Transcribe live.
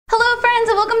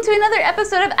welcome to another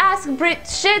episode of Ask Britt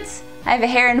Shit. I have a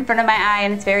hair in front of my eye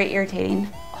and it's very irritating.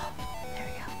 Oh, there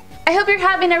we go. I hope you're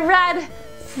having a rad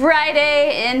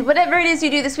Friday and whatever it is you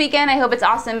do this weekend, I hope it's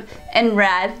awesome and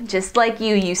rad, just like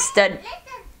you stud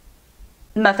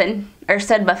muffin, or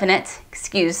stud muffinette,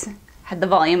 excuse, had the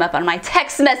volume up on my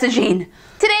text messaging.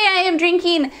 Today I am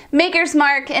drinking Maker's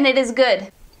Mark and it is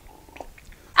good.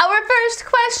 Our first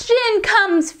question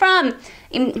comes from,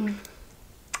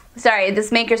 sorry,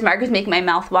 this Maker's Mark is making my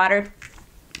mouth water.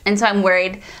 And so I'm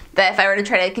worried that if I were to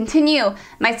try to continue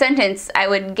my sentence, I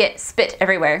would get spit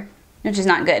everywhere, which is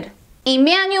not good.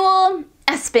 Emmanuel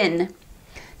Espin.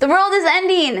 The world is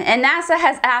ending and NASA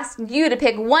has asked you to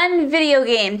pick one video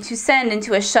game to send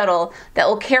into a shuttle that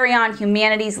will carry on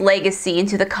humanity's legacy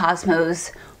into the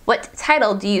cosmos. What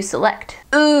title do you select?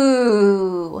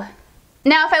 Ooh.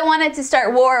 Now, if I wanted to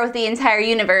start war with the entire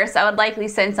universe, I would likely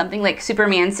send something like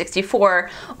Superman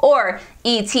 64 or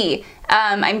E.T.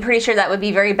 I'm pretty sure that would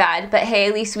be very bad, but hey,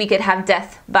 at least we could have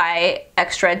death by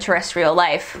extraterrestrial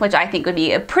life, which I think would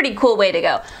be a pretty cool way to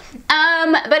go.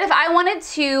 But if I wanted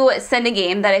to send a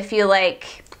game that I feel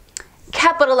like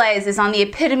capitalizes on the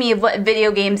epitome of what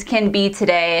video games can be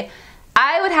today,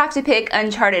 I would have to pick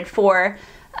Uncharted 4.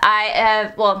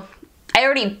 I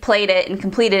already played it and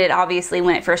completed it, obviously,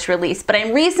 when it first released, but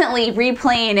I'm recently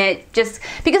replaying it just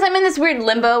because I'm in this weird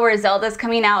limbo where Zelda's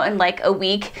coming out in like a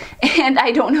week and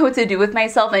I don't know what to do with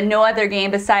myself, and no other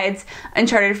game besides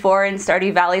Uncharted 4 and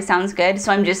Stardew Valley sounds good,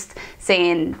 so I'm just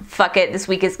saying, fuck it, this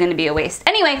week is going to be a waste.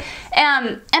 Anyway,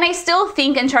 and I still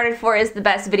think Uncharted 4 is the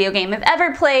best video game I've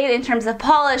ever played in terms of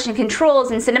polish and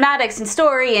controls and cinematics and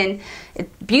story, and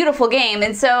it's a beautiful game,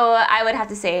 and so I would have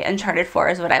to say Uncharted 4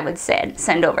 is what I would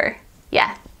send over.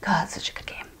 Yeah, God, that's such a good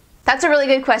game. That's a really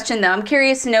good question, though. I'm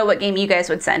curious to know what game you guys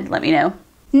would send. Let me know.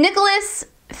 Nicholas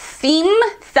Theme,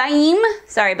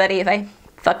 sorry, buddy, if I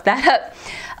fucked that up.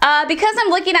 Because I'm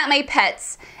looking at my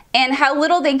pets and how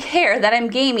little they care that I'm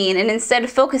gaming and instead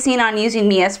focusing on using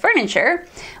me as furniture,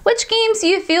 which games do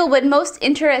you feel would most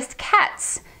interest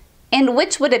cats? And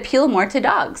which would appeal more to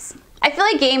dogs? I feel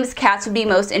like games cats would be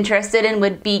most interested in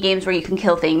would be games where you can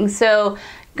kill things. So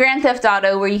Grand Theft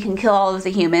Auto, where you can kill all of the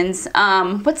humans.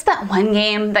 What's that one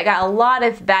game that got a lot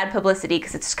of bad publicity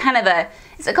because it's kind of a,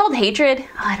 is it called Hatred?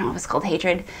 Oh, I don't know if it's called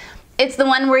Hatred. It's the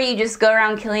one where you just go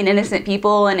around killing innocent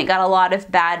people and it got a lot of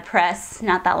bad press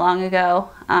not that long ago.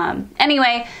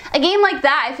 Anyway, a game like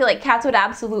that I feel like cats would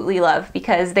absolutely love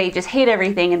because they just hate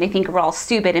everything and they think we're all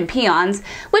stupid and peons,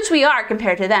 which we are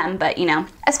compared to them, but you know.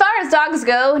 As far as dogs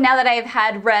go, now that I've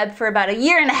had Reb for about a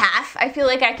year and a half, I feel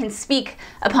like I can speak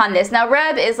upon this. Now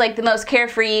Reb is like the most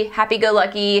carefree,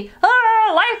 happy-go-lucky,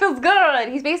 life is good.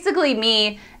 He's basically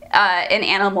me in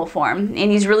animal form,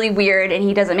 and he's really weird and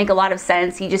he doesn't make a lot of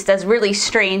sense. He just does really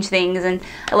strange things and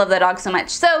I love that dog so much.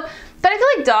 So, but I feel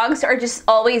like dogs are just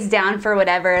always down for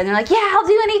whatever and they're like, yeah, I'll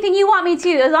do anything you want me to,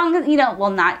 as long as, you know, well,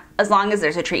 not as long as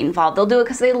there's a treat involved. They'll do it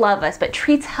because they love us, but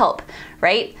treats help,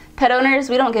 right? Pet owners,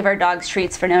 we don't give our dogs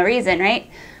treats for no reason,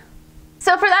 right?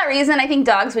 So for that reason, I think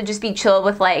dogs would just be chill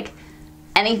with like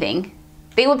anything.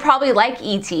 They would probably like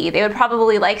E.T. They would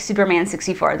probably like Superman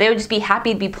 64. They would just be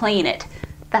happy to be playing it.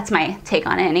 That's my take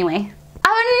on it anyway.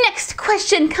 Our next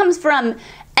question comes from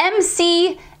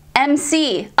MC.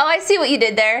 Oh, I see what you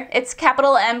did there. It's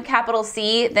capital M, capital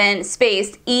C, then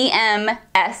spaced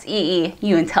E-M-S-E-E.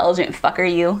 You intelligent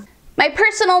fucker, you. My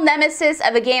personal nemesis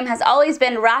of a game has always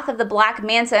been Wrath of the Black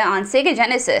Manta on Sega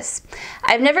Genesis.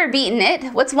 I've never beaten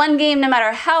it. What's one game, no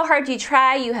matter how hard you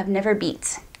try, you have never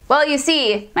beat? Well, you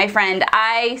see, my friend,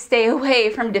 I stay away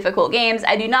from difficult games.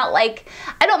 I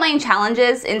don't mind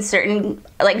challenges in certain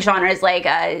like genres like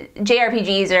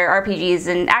JRPGs or RPGs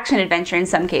and action adventure in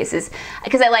some cases,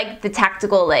 because I like the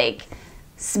tactical like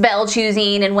spell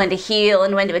choosing and when to heal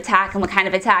and when to attack and what kind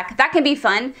of attack. That can be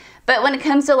fun. But when it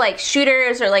comes to like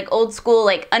shooters or like old school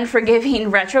like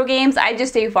unforgiving retro games, I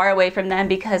just stay far away from them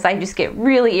because I just get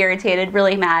really irritated,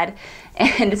 really mad.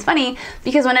 And it's funny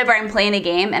because whenever I'm playing a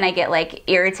game and I get like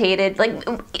irritated, like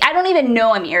I don't even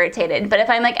know I'm irritated, but if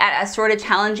I'm like at a sort of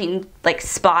challenging like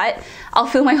spot, I'll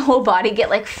feel my whole body get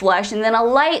like flushed and then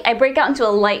I break out into a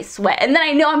light sweat and then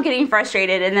I know I'm getting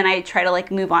frustrated and then I try to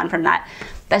like move on from that.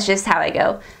 That's just how I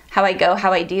go. How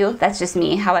I do. That's just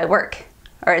me, how I work.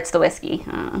 Or it's the whiskey.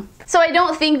 So I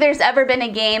don't think there's ever been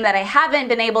a game that I haven't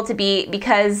been able to beat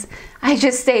because I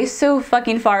just stay so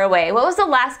fucking far away. What was the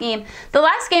last game? The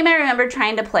last game I remember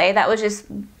trying to play that was just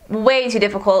way too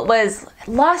difficult was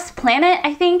Lost Planet,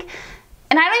 I think.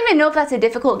 And I don't even know if that's a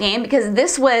difficult game because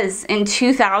this was in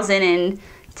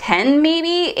 2010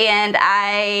 maybe, and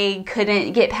I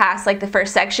couldn't get past like the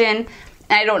first section.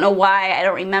 And I don't know why, I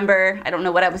don't remember, I don't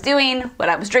know what I was doing, what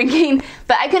I was drinking,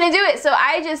 but I couldn't do it. So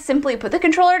I just simply put the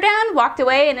controller down, walked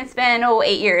away, and it's been,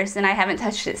 8 years, and I haven't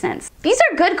touched it since. These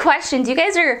are good questions. You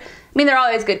guys are, I mean, they're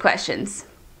always good questions,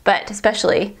 but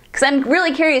especially, because I'm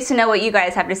really curious to know what you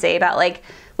guys have to say about like,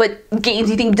 what games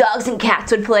you think dogs and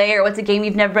cats would play, or what's a game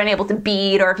you've never been able to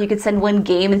beat, or if you could send one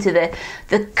game into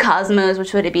the cosmos,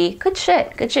 which would it be? Good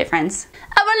shit, friends.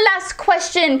 Our last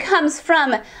question comes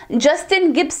from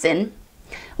Justin Gibson.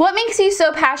 What makes you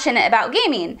so passionate about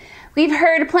gaming? We've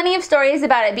heard plenty of stories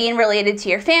about it being related to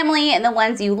your family and the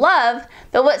ones you love,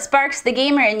 but what sparks the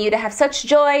gamer in you to have such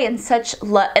joy and such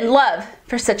love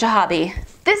for such a hobby?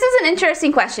 This is an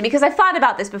interesting question because I've thought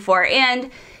about this before,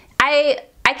 and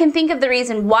I can think of the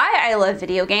reason why I love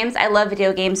video games. I love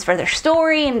video games for their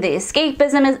story and the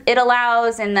escapism it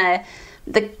allows, and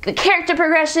the character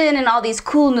progression and all these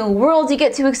cool new worlds you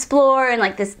get to explore, and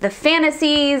like the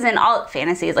fantasies and all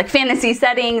fantasies, like fantasy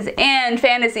settings and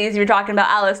fantasies. You're talking about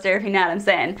Alistair, if you know what I'm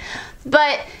saying.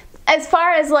 But as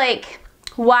far as like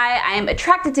why I'm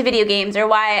attracted to video games or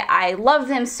why I love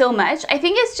them so much, I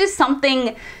think it's just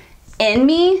something in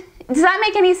me. Does that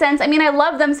make any sense? I mean, I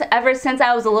love them ever since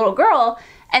I was a little girl,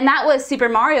 and that was Super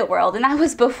Mario World, and that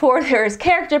was before there was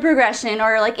character progression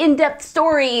or like in-depth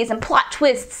stories and plot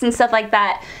twists and stuff like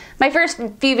that. My first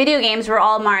few video games were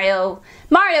all Mario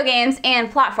games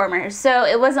and platformers, so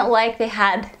it wasn't like they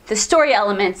had the story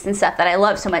elements and stuff that I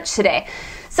love so much today.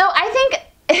 So I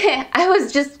think I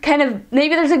was just kind of,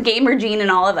 maybe there's a gamer gene in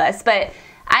all of us, but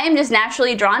I am just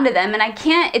naturally drawn to them, and I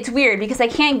can't, it's weird because I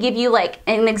can't give you like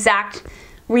an exact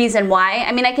reason why.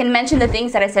 I mean, I can mention the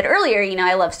things that I said earlier, you know,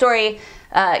 I love story,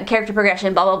 character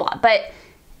progression, blah, blah, blah. But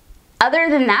other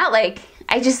than that, like,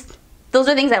 those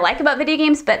are things I like about video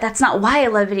games, but that's not why I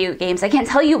love video games. I can't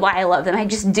tell you why I love them, I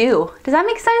just do. Does that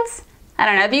make sense? I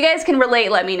don't know. If you guys can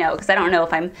relate, let me know, because I don't know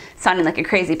if I'm sounding like a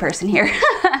crazy person here.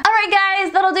 Alright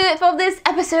guys, that'll do it for this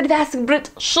episode of Ask Britt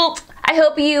Shit. I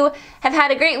hope you have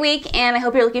had a great week, and I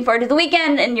hope you're looking forward to the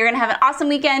weekend, and you're gonna have an awesome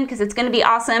weekend, because it's gonna be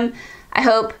awesome, I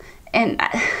hope. And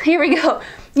here we go.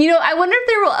 You know, I wonder if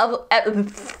there will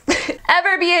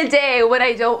ever be a day when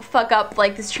I don't fuck up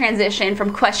like this transition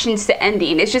from questions to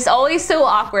ending. It's just always so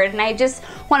awkward, and I just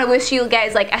want to wish you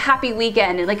guys like a happy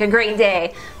weekend and like a great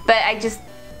day, but I just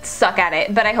suck at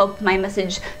it. But I hope my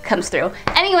message comes through.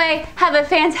 Anyway, have a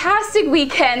fantastic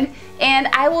weekend, and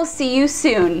I will see you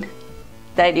soon.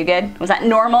 Did I do good? Was that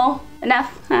normal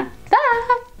enough? Huh?